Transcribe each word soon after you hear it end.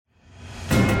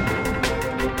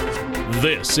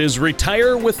This is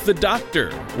Retire with the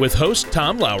Doctor with host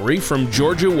Tom Lowry from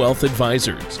Georgia Wealth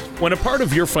Advisors. When a part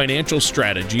of your financial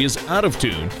strategy is out of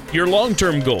tune, your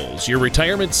long-term goals, your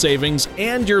retirement savings,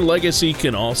 and your legacy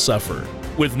can all suffer.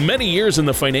 With many years in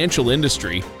the financial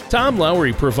industry, Tom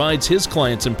Lowry provides his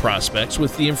clients and prospects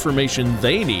with the information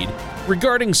they need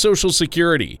regarding Social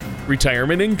Security,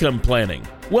 retirement income planning,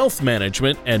 wealth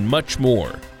management, and much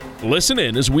more. Listen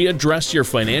in as we address your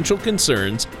financial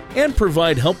concerns and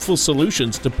provide helpful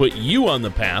solutions to put you on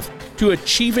the path to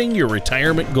achieving your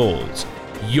retirement goals.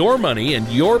 Your money and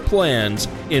your plans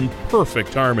in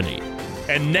perfect harmony.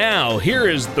 And now, here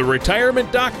is the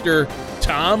retirement doctor,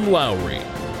 Tom Lowry.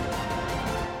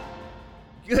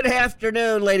 Good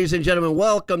afternoon, ladies and gentlemen.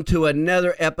 Welcome to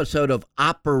another episode of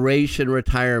Operation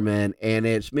Retirement. And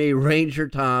it's me, Ranger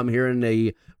Tom, here in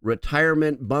the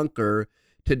retirement bunker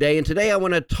today. And today I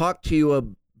want to talk to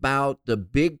you about the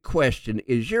big question: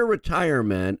 is your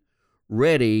retirement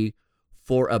ready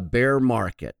for a bear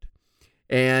market?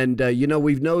 And,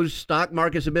 we've known stock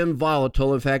markets have been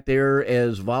volatile. In fact, they're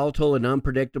as volatile and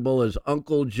unpredictable as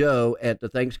Uncle Joe at the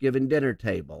Thanksgiving dinner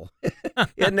table.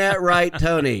 Isn't that right,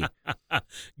 Tony?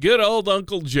 Good old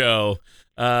Uncle Joe.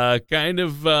 Kind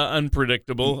of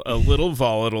unpredictable, a little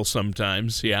volatile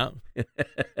sometimes, yeah.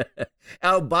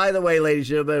 Oh, by the way,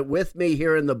 ladies and gentlemen, with me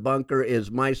here in the bunker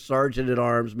is my Sergeant at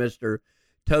Arms, Mr.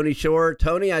 Tony Shore.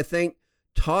 Tony, I think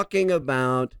talking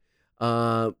about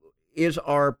is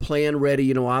our plan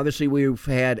ready? Obviously we've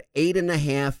had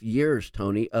 8.5 years,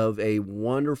 Tony, of a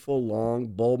wonderful long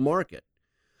bull market.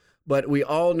 But we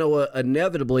all know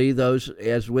inevitably those,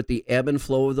 as with the ebb and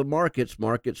flow of the markets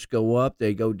go up,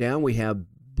 they go down. We have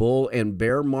bull and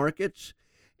bear markets,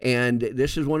 and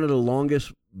this is one of the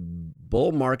longest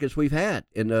bull markets we've had.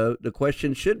 And the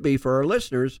question should be for our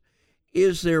listeners: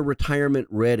 is their retirement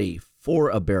ready for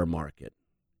a bear market?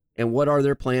 And what are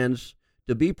their plans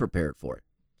to be prepared for it?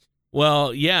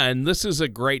 Well, yeah, and this is a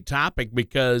great topic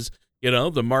because,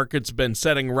 the market's been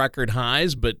setting record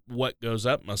highs, but what goes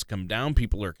up must come down.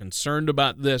 People are concerned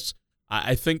about this.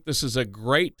 I think this is a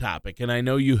great topic, and I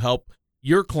know you help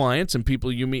your clients and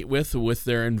people you meet with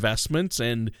their investments.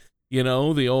 And,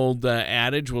 the old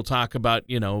adage we'll talk about,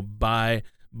 buy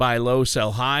low,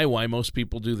 sell high, why most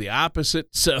people do the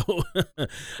opposite. So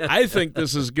I think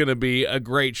this is going to be a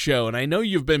great show. And I know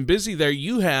you've been busy there.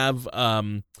 You have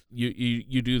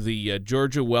you do the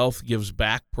Georgia Wealth Gives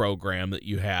Back program that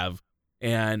you have.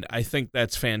 And I think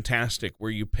that's fantastic, where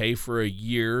you pay for a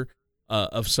year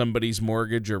of somebody's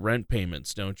mortgage or rent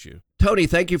payments, don't you? Tony,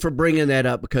 thank you for bringing that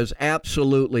up, because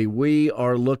absolutely we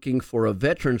are looking for a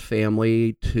veteran's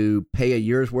family to pay a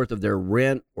year's worth of their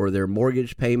rent or their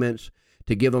mortgage payments,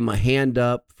 to give them a hand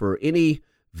up for any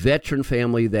veteran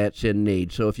family that's in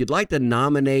need. So if you'd like to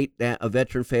nominate a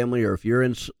veteran family, or if you're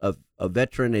a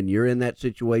veteran and you're in that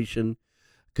situation,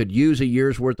 could use a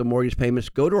year's worth of mortgage payments,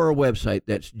 go to our website.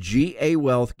 That's GA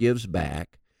Wealth Gives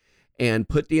Back, and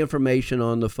put the information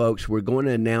on the folks. We're going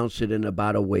to announce it in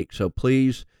about a week. So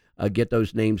please get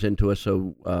those names into us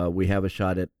so we have a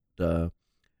shot at them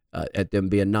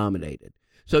being nominated.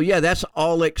 So yeah, that's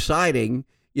all exciting.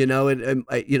 We look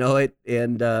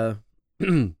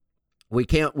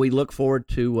forward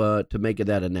to making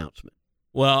that announcement.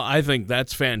 Well, I think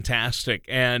that's fantastic.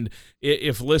 And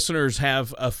if listeners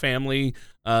have a family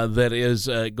that is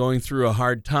going through a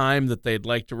hard time that they'd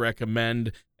like to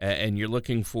recommend, and you're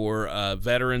looking for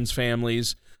veterans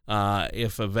families,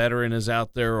 if a veteran is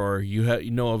out there, or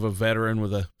you know of a veteran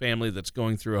with a family that's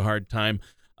going through a hard time,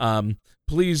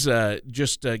 please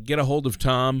just get a hold of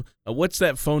Tom. What's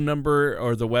that phone number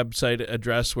or the website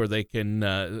address where they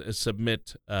can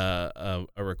submit a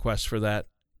request for that?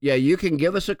 Yeah, you can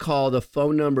give us a call. The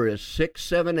phone number is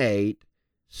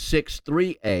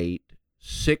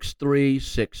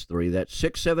 678-638-6363. That's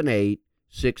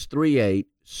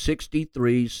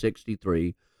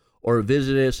 678-638-6363. Or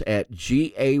visit us at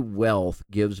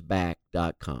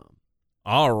gawealthgivesback.com.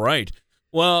 All right.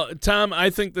 Well, Tom,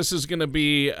 I think this is going to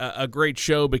be a great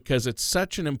show because it's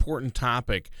such an important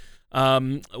topic.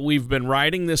 We've been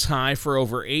riding this high for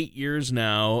over 8 years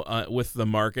now with the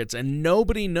markets, and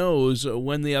nobody knows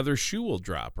when the other shoe will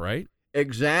drop, right?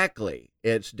 Exactly.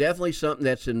 It's definitely something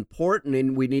that's important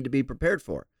and we need to be prepared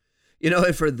for.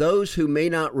 And for those who may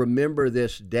not remember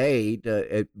this date,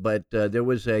 but there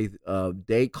was a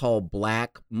day called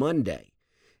Black Monday.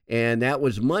 And that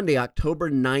was Monday,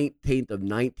 October 19th of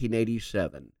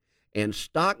 1987. And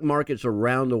stock markets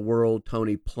around the world,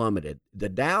 Tony, plummeted. The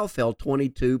Dow fell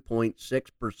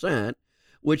 22.6%,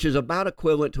 which is about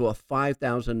equivalent to a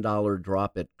 $5,000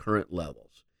 drop at current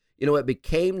levels. It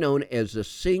became known as the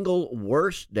single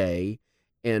worst day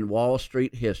in Wall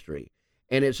Street history.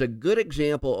 And it's a good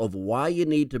example of why you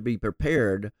need to be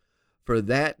prepared for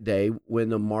that day when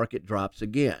the market drops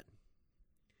again.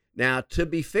 Now, to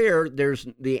be fair,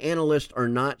 the analysts are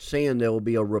not saying there will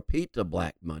be a repeat to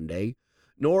Black Monday,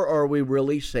 nor are we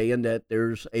really saying that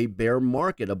there's a bear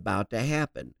market about to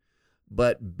happen.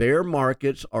 But bear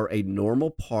markets are a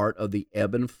normal part of the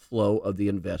ebb and flow of the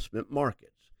investment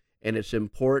markets. And it's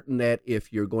important that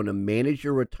if you're going to manage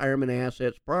your retirement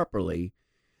assets properly,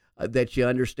 that you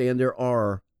understand there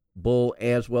are bull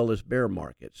as well as bear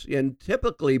markets. And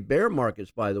typically bear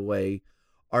markets, by the way,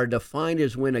 are defined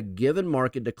as when a given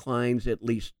market declines at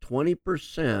least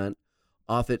 20%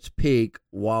 off its peak,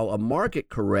 while a market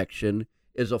correction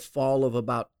is a fall of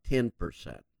about 10%.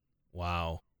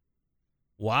 Wow.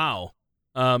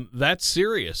 That's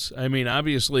serious. I mean,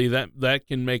 obviously that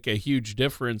can make a huge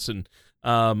difference, and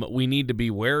we need to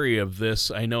be wary of this.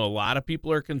 I know a lot of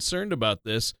people are concerned about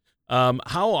this.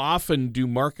 How often do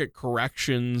market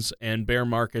corrections and bear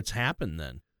markets happen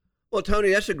then? Well,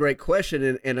 Tony, that's a great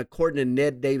question. And according to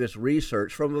Ned Davis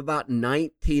research, from about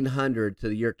 1900 to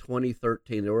the year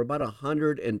 2013, there were about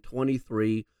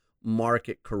 123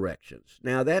 market corrections.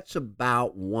 Now, that's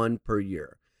about one per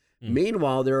year.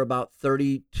 Meanwhile, there are about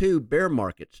 32 bear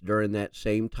markets during that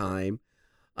same time.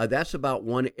 That's about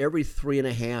one every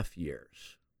 3.5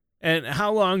 years. And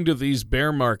how long do these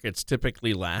bear markets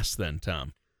typically last then,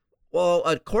 Tom? Well,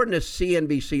 according to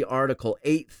CNBC article,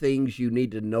 8 things you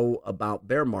need to know about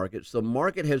bear markets. The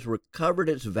market has recovered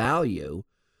its value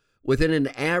within an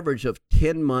average of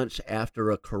 10 months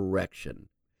after a correction.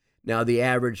 Now, the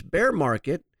average bear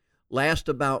market lasts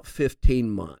about 15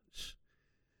 months.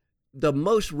 The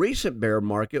most recent bear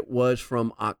market was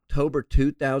from October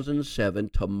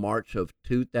 2007 to March of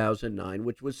 2009,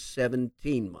 which was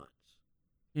 17 months.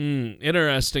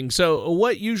 Interesting. So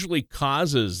what usually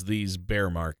causes these bear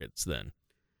markets then?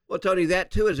 Well, Tony, that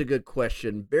too is a good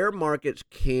question. Bear markets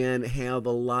can have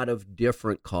a lot of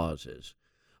different causes,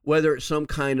 whether it's some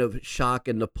kind of shock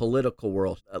in the political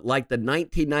world, like the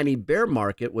 1990 bear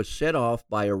market was set off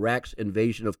by Iraq's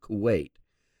invasion of Kuwait.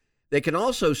 They can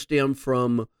also stem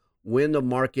from when the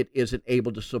market isn't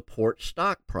able to support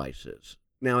stock prices.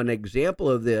 Now, an example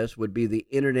of this would be the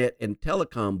internet and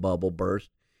telecom bubble burst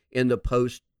in the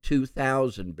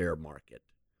post-2000 bear market.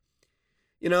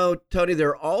 You know, Tony, there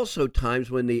are also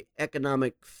times when the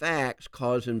economic facts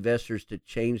cause investors to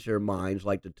change their minds,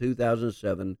 like the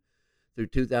 2007 through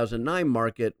 2009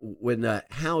 market when the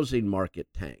housing market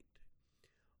tanked.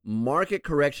 Market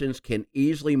corrections can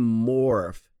easily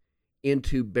morph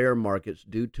into bear markets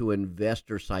due to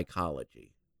investor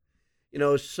psychology. You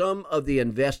know, some of the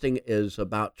investing is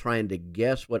about trying to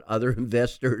guess what other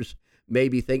investors may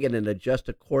be thinking and adjust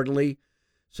accordingly.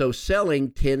 So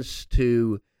selling tends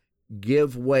to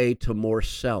give way to more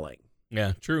selling.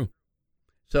 Yeah, true.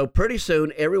 So pretty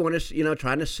soon everyone is,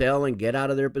 trying to sell and get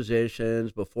out of their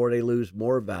positions before they lose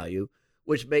more value,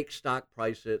 which makes stock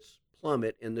prices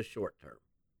plummet in the short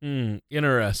term.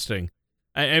 Interesting.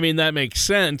 I mean, that makes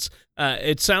sense.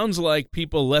 It sounds like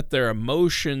people let their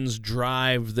emotions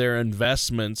drive their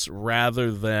investments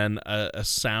rather than a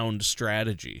sound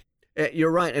strategy.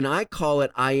 You're right, and I call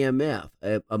it IMF,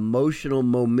 emotional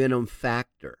momentum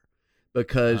factor,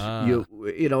 because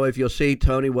if you'll see,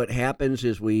 Tony, what happens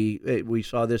is we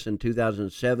saw this in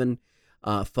 2007.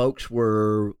 Folks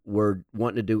were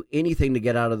wanting to do anything to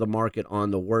get out of the market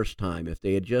on the worst time. If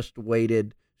they had just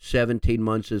waited 17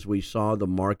 months, as we saw, the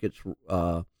markets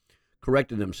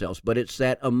corrected themselves. But it's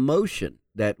that emotion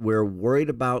that we're worried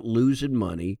about losing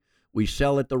money. We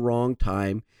sell at the wrong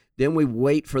time. Then we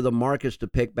wait for the markets to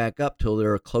pick back up till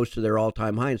they're close to their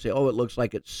all-time high and say, oh, it looks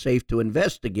like it's safe to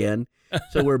invest again.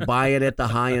 So we're buying at the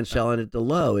high and selling at the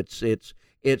low.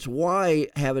 It's why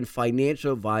having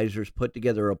financial advisors put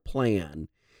together a plan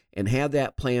and have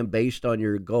that plan based on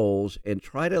your goals and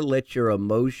try to let your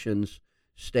emotions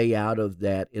stay out of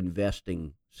that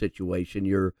investing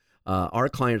situation. Our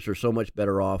clients are so much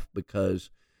better off because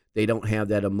they don't have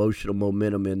that emotional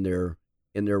momentum in their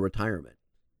retirement.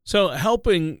 So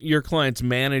helping your clients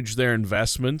manage their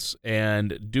investments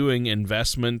and doing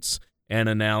investments and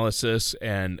analysis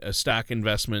and stock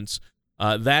investments,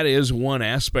 that is one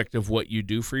aspect of what you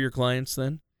do for your clients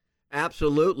then?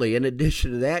 Absolutely. In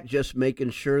addition to that, just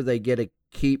making sure they get to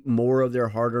keep more of their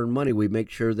hard-earned money. We make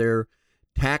sure their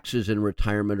taxes in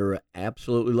retirement are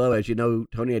absolutely low. As you know,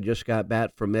 Tony, I just got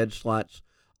back from Ed Slott's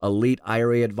Elite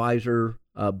IRA Advisor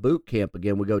boot camp.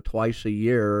 Again, we go twice a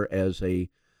year as a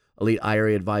Elite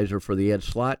IRA Advisor for the Ed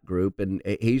Slott Group, and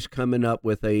he's coming up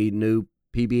with a new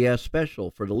PBS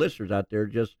special for the listeners out there.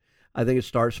 I think it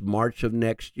starts March of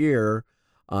next year,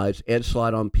 It's Ed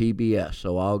Slott on PBS,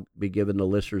 so I'll be giving the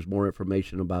listeners more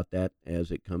information about that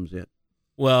as it comes in.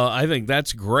 Well, I think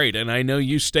that's great, and I know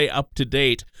you stay up to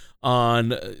date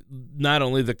on not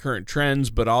only the current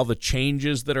trends, but all the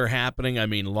changes that are happening. I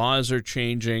mean, laws are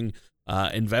changing,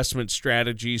 investment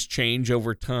strategies change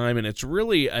over time, and it's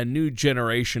really a new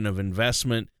generation of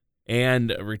investment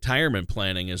and retirement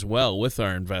planning as well with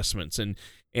our investments.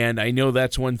 And I know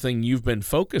that's one thing you've been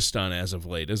focused on as of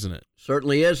late, isn't it?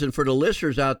 Certainly is. And for the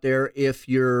listeners out there, if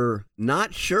you're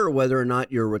not sure whether or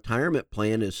not your retirement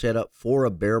plan is set up for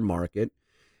a bear market,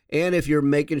 and if you're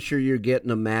making sure you're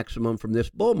getting a maximum from this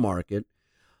bull market,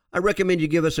 I recommend you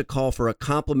give us a call for a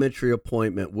complimentary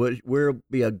appointment. We'll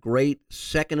be a great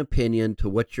second opinion to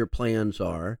what your plans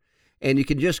are. And you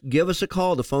can just give us a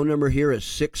call. The phone number here is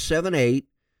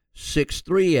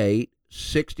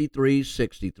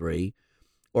 678-638-6363.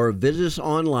 Or visit us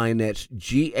online. That's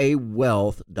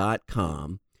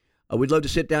gawealth.com. We'd love to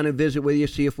sit down and visit with you,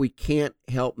 see if we can't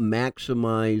help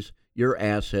maximize your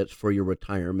assets for your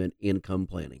retirement income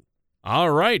planning.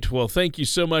 All right. Well, thank you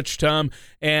so much, Tom.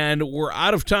 And we're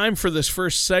out of time for this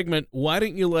first segment. Why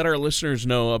don't you let our listeners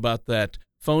know about that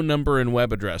phone number and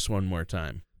web address one more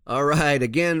time? All right.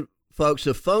 Again, folks,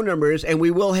 the phone number is, and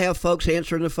we will have folks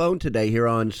answering the phone today here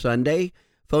on Sunday.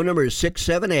 Phone number is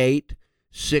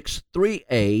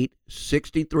 678-638-6363.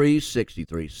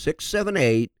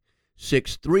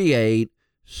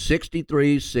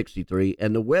 678-638-6363.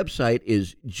 And the website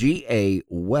is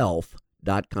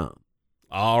gawealth.com.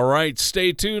 All right.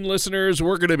 Stay tuned, listeners.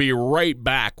 We're going to be right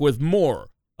back with more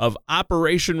of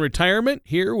Operation Retirement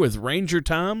here with Ranger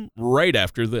Tom right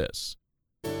after this.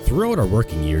 Throughout our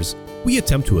working years, we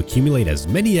attempt to accumulate as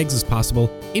many eggs as possible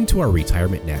into our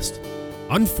retirement nest.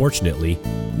 Unfortunately,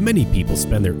 many people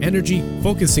spend their energy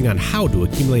focusing on how to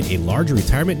accumulate a large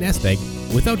retirement nest egg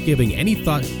without giving any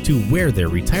thought to where their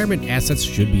retirement assets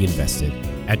should be invested.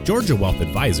 At Georgia Wealth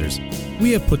Advisors,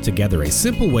 we have put together a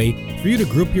simple way for you to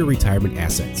group your retirement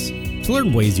assets. To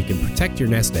learn ways you can protect your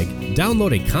nest egg,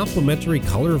 download a complimentary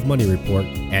Color of Money report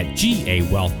at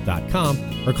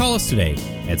gawealth.com or call us today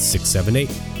at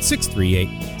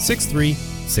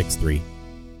 678-638-6363.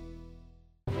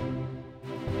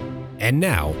 And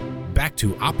now, back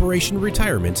to Operation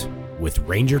Retirement with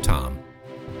Ranger Tom.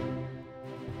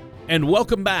 And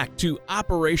welcome back to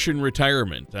Operation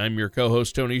Retirement. I'm your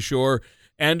co-host, Tony Shore,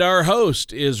 and our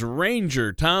host is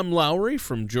Ranger Tom Lowry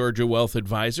from Georgia Wealth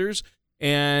Advisors.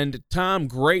 And Tom,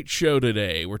 great show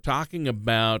today. We're talking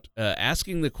about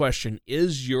asking the question,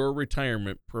 is your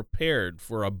retirement prepared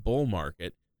for a bull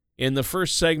market? In the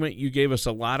first segment, you gave us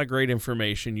a lot of great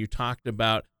information. You talked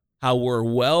about how we're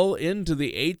well into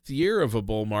the 8th year of a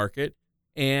bull market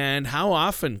and how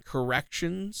often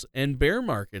corrections and bear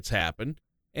markets happen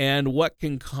and what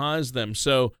can cause them.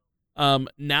 So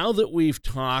now that we've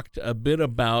talked a bit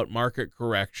about market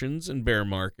corrections and bear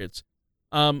markets,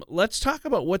 let's talk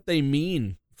about what they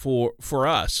mean for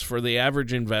us, for the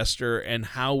average investor, and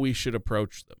how we should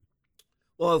approach them.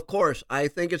 Well, of course, I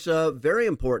think it's very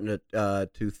important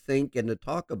to think and to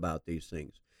talk about these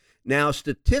things. Now,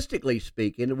 statistically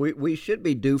speaking, we should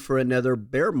be due for another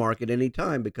bear market any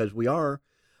time because we are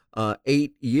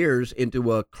 8 years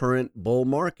into a current bull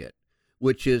market,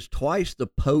 which is twice the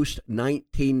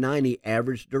post-1990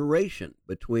 average duration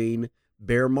between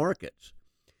bear markets.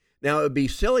 Now, it would be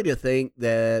silly to think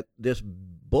that this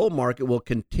bull market will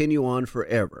continue on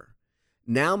forever.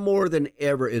 Now more than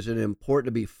ever is it important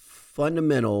to be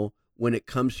fundamental when it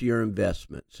comes to your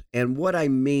investments. And what I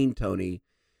mean, Tony,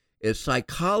 is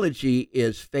psychology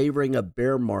is favoring a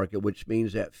bear market, which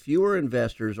means that fewer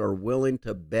investors are willing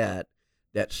to bet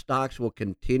that stocks will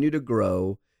continue to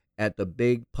grow at the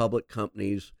big public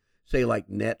companies, say like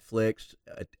Netflix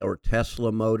or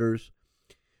Tesla Motors.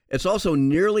 It's also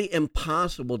nearly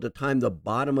impossible to time the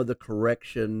bottom of the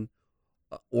correction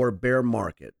or bear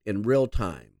market in real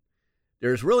time.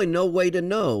 There's really no way to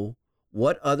know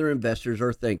what other investors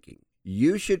are thinking.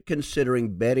 You should consider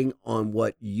betting on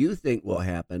what you think will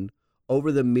happen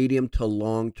over the medium to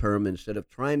long term instead of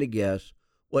trying to guess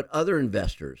what other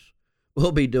investors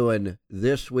will be doing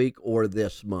this week or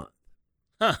this month.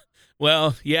 Huh.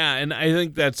 Well, yeah, and I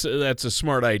think that's a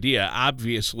smart idea.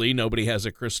 Obviously, nobody has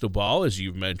a crystal ball, as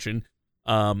you've mentioned,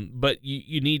 but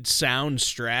you need sound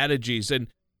strategies.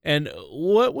 And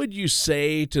what would you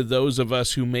say to those of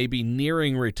us who may be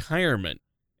nearing retirement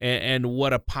and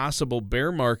what a possible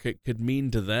bear market could mean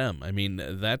to them? I mean,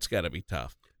 that's got to be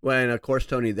tough. Well, and of course,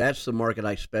 Tony, that's the market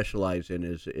I specialize in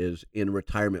is in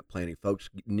retirement planning,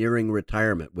 folks nearing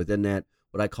retirement within that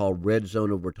what I call red zone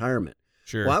of retirement.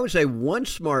 Sure. Well, I would say one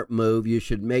smart move you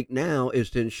should make now is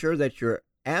to ensure that your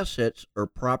assets are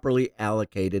properly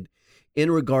allocated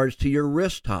in regards to your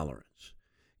risk tolerance.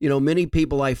 Many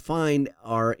people I find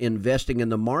are investing in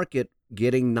the market,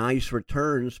 getting nice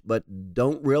returns, but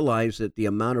don't realize that the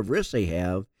amount of risk they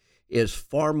have is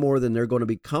far more than they're going to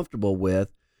be comfortable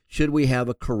with should we have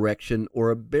a correction or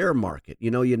a bear market.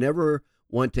 You never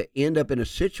want to end up in a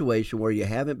situation where you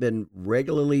haven't been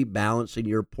regularly balancing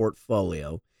your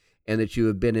portfolio and that you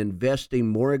have been investing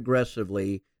more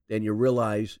aggressively than you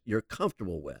realize you're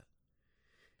comfortable with.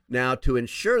 Now, to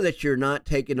ensure that you're not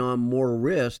taking on more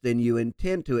risk than you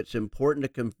intend to, it's important to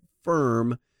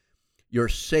confirm your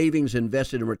savings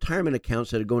invested in retirement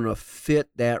accounts that are going to fit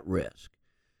that risk.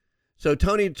 So,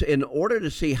 Tony, in order to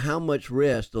see how much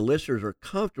risk the listeners are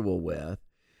comfortable with,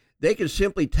 they can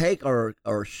simply take our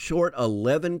short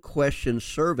 11-question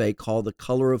survey called the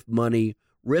Color of Money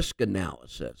Risk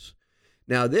Analysis.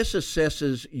 Now, this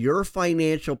assesses your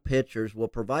financial pictures, will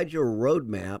provide you a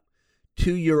roadmap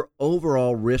to your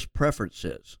overall risk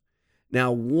preferences.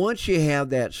 Now, once you have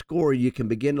that score, you can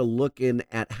begin to look in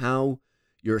at how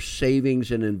your savings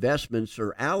and investments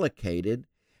are allocated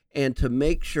and to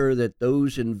make sure that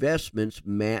those investments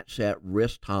match that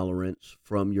risk tolerance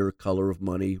from your Color of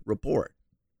Money report.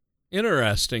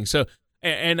 Interesting. So,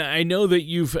 and I know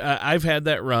that I've had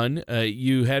that run.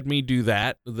 You had me do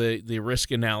that, the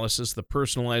risk analysis, the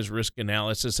personalized risk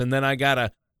analysis, and then I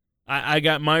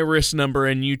got my risk number,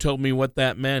 and you told me what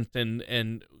that meant,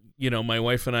 and my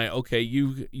wife and I, okay,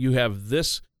 you have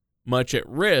this much at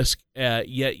risk,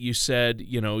 yet you said,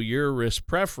 your risk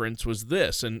preference was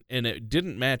this, and it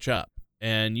didn't match up,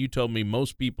 and you told me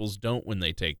most people's don't when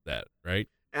they take that, right?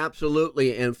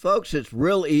 Absolutely. And folks, it's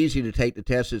real easy to take the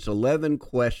test. It's 11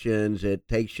 questions. It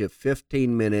takes you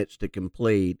 15 minutes to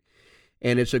complete.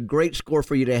 And it's a great score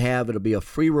for you to have. It'll be a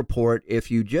free report.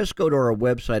 If you just go to our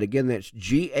website, again, that's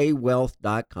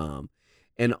gawealth.com.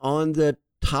 And on the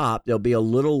top, there'll be a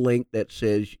little link that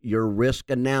says your risk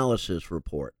analysis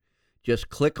report. Just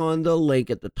click on the link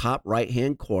at the top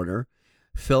right-hand corner,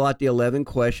 fill out the 11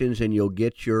 questions, and you'll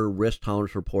get your risk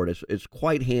tolerance report. It's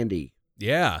quite handy.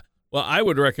 Yeah. Well, I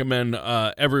would recommend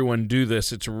everyone do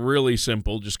this. It's really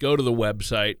simple. Just go to the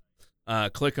website,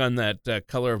 click on that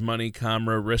Color of Money,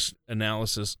 risk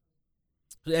analysis,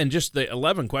 and just the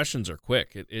 11 questions are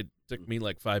quick. It took me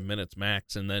like 5 minutes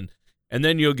max, and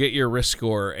then you'll get your risk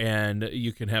score, and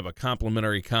you can have a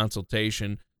complimentary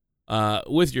consultation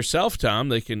with yourself, Tom.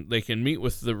 They can meet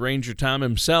with the Ranger Tom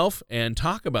himself and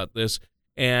talk about this.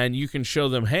 And you can show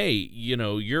them, hey,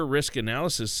 your risk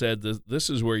analysis said that this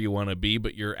is where you want to be,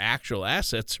 but your actual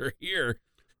assets are here.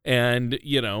 And,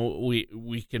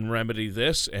 we can remedy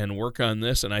this and work on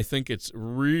this. And I think it's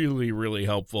really, really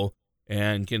helpful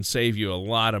and can save you a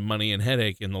lot of money and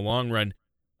headache in the long run.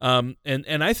 And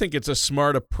I think it's a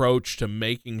smart approach to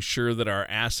making sure that our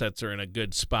assets are in a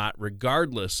good spot,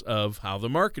 regardless of how the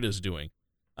market is doing.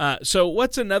 So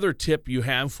what's another tip you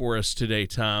have for us today,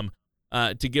 Tom?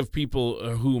 To give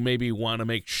people who maybe want to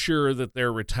make sure that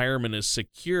their retirement is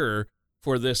secure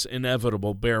for this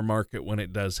inevitable bear market when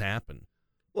it does happen?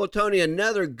 Well, Tony,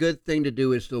 another good thing to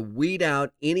do is to weed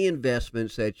out any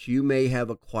investments that you may have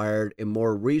acquired in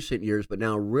more recent years, but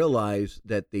now realize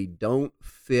that they don't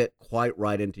fit quite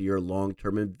right into your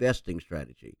long-term investing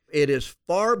strategy. It is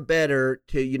far better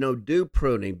to, do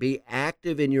pruning, be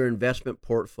active in your investment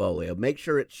portfolio, make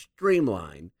sure it's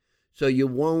streamlined so you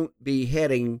won't be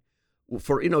heading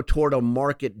toward a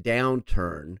market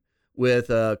downturn with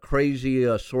a crazy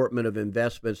assortment of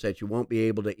investments that you won't be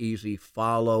able to easily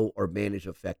follow or manage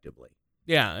effectively.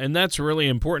 Yeah, and that's really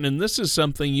important. And this is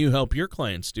something you help your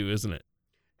clients do, isn't it?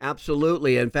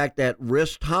 Absolutely. In fact, that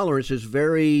risk tolerance is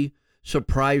very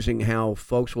surprising how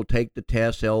folks will take the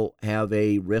test. They'll have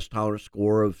a risk tolerance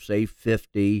score of, say,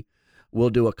 50. We'll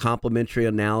do a complimentary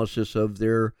analysis of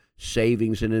their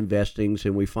savings and investings,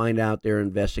 and we find out they're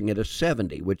investing at a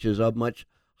 70, which is a much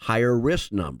higher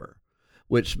risk number,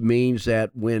 which means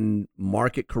that when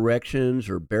market corrections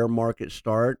or bear markets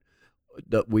start,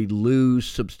 that we lose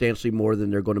substantially more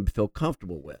than they're going to feel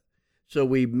comfortable with. So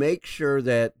we make sure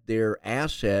that their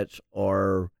assets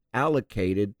are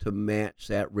allocated to match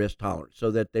that risk tolerance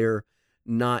so that they're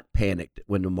not panicked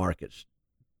when the markets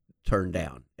turn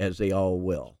down, as they all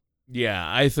will. Yeah,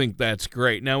 I think that's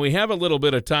great. Now, we have a little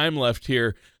bit of time left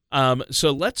here,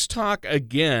 so let's talk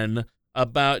again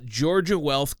about Georgia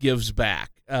Wealth Gives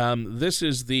Back. This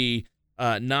is the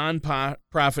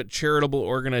non-profit charitable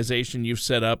organization you've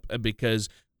set up because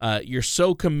you're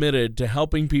so committed to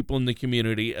helping people in the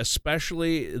community,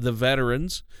 especially the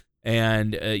veterans,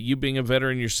 and you being a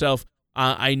veteran yourself,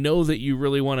 I know that you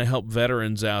really want to help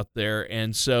veterans out there,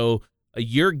 and so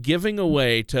you're giving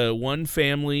away to one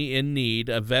family in need,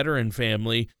 a veteran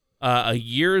family, a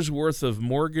year's worth of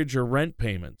mortgage or rent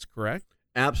payments, correct?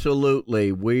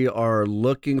 Absolutely. We are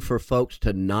looking for folks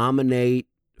to nominate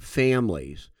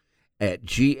families at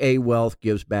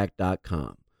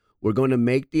gawealthgivesback.com. We're going to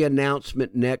make the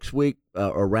announcement next week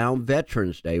around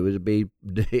Veterans Day. It would be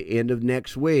the end of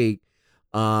next week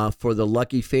for the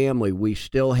lucky family. We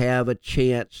still have a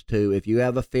chance to, if you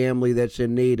have a family that's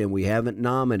in need and we haven't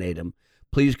nominated them,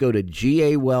 please go to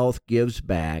GA Wealth Gives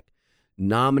Back,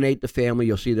 nominate the family.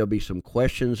 You'll see there'll be some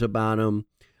questions about them.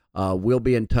 We'll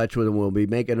be in touch with them. We'll be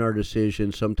making our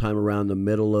decision sometime around the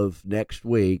middle of next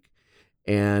week,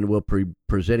 and we'll be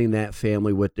presenting that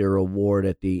family with their award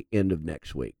at the end of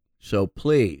next week. So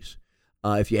please,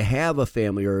 if you have a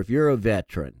family or if you're a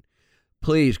veteran,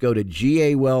 please go to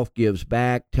GA Wealth Gives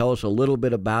Back. Tell us a little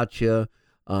bit about you,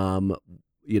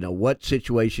 what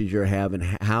situations you're having,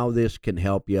 how this can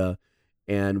help you,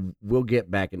 and we'll get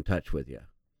back in touch with you.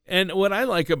 And what I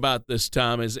like about this,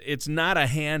 Tom, is it's not a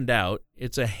handout,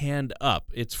 it's a hand up.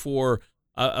 It's for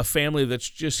a family that's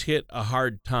just hit a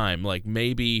hard time, like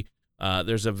maybe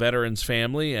there's a veteran's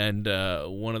family and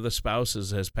one of the spouses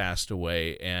has passed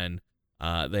away and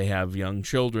they have young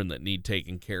children that need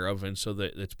taken care of, and so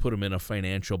that's put them in a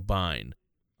financial bind.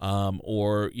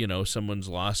 Or, someone's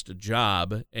lost a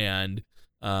job and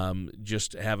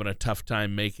just having a tough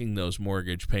time making those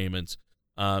mortgage payments.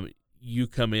 You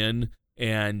come in,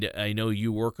 and I know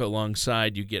you work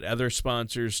alongside, you get other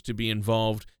sponsors to be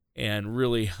involved and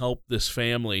really help this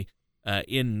family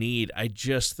in need. I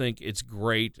just think it's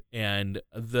great. And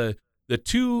the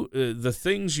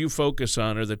things you focus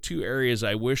on are the two areas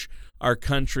I wish our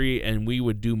country and we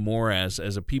would do more as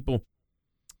a people,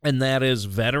 and that is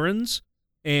veterans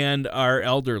and our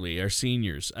elderly, our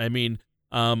seniors. I mean,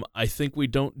 I think we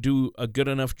don't do a good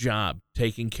enough job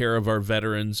taking care of our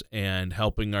veterans and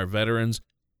helping our veterans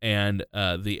and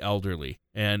the elderly.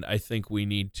 And I think we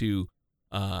need to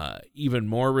even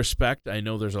more respect. I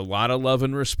know there's a lot of love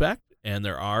and respect, and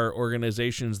there are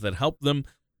organizations that help them.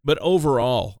 But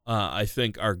overall, I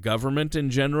think our government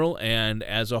in general and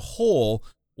as a whole,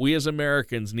 we as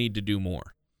Americans need to do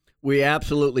more. We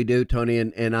absolutely do, Tony,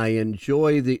 and I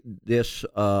enjoy this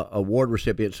award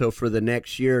recipient. So for the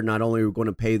next year, not only are we going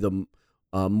to pay the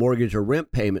mortgage or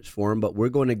rent payments for them, but we're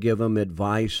going to give them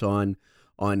advice on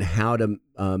how to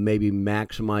maybe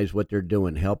maximize what they're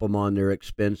doing, help them on their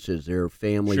expenses, their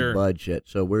family budget.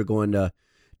 So we're going to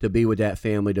be with that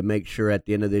family to make sure at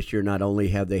the end of this year, not only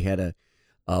have they had a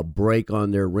break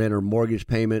on their rent or mortgage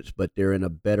payments, but they're in a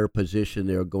better position.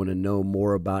 They're going to know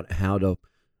more about how to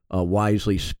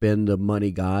wisely spend the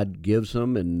money God gives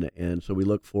them, and so we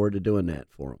look forward to doing that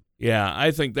for them. Yeah,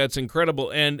 I think that's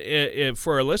incredible. And if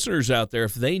for our listeners out there,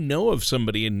 if they know of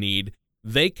somebody in need,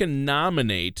 they can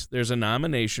nominate. There's a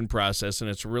nomination process, and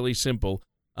it's really simple.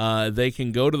 They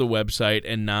can go to the website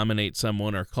and nominate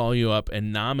someone or call you up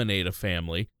and nominate a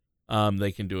family.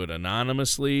 They can do it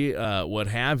anonymously, what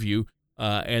have you,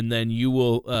 and then you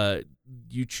will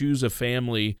you choose a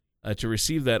family to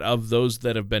receive that of those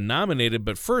that have been nominated.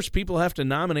 But first, people have to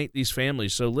nominate these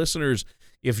families. So listeners,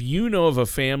 if you know of a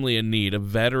family in need, a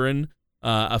veteran,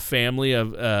 a family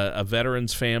of a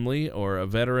veteran's family, or a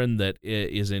veteran that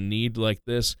is in need like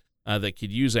this, that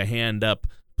could use a hand up,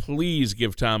 please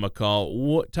give Tom a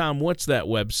call. Tom, what's that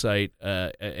website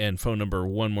and phone number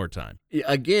one more time?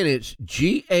 Again, it's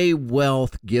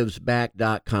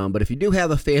gawealthgivesback.com. But if you do have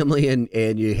a family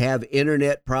and you have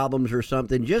internet problems or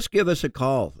something, just give us a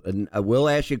call, and we'll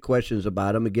ask you questions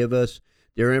about them and give us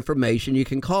their information. You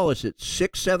can call us at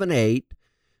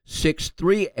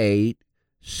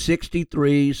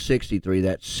 678-638-6363.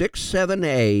 That's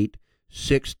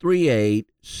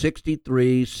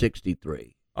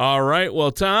 678-638-6363. All right.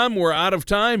 Well, Tom, we're out of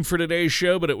time for today's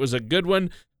show, but it was a good one.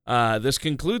 This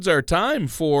concludes our time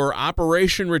for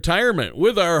Operation Retirement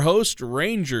with our host,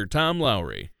 Ranger Tom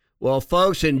Lowry. Well,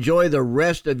 folks, enjoy the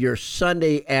rest of your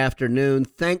Sunday afternoon.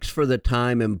 Thanks for the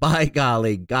time, and by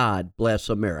golly, God bless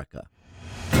America.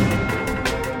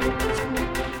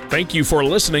 Thank you for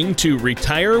listening to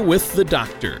Retire with the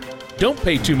Doctor. Don't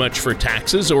pay too much for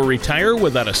taxes or retire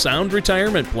without a sound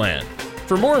retirement plan.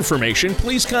 For more information,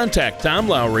 please contact Tom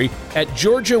Lowry at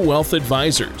Georgia Wealth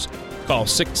Advisors. Call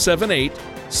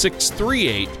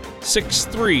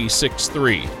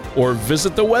 678-638-6363 or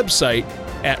visit the website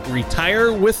at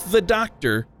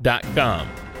retirewiththedoctor.com.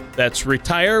 That's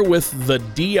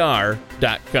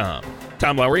retirewiththedr.com.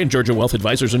 Tom Lowry and Georgia Wealth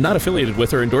Advisors are not affiliated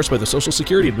with or endorsed by the Social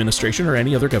Security Administration or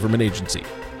any other government agency.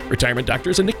 Retirement Doctor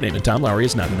is a nickname, and Tom Lowry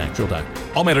is not an actual doctor.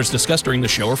 All matters discussed during the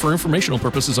show are for informational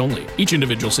purposes only. Each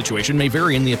individual situation may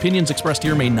vary, and the opinions expressed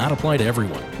here may not apply to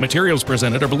everyone. Materials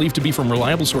presented are believed to be from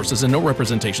reliable sources, and no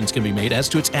representations can be made as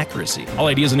to its accuracy. All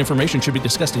ideas and information should be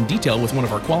discussed in detail with one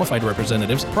of our qualified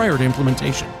representatives prior to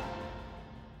implementation.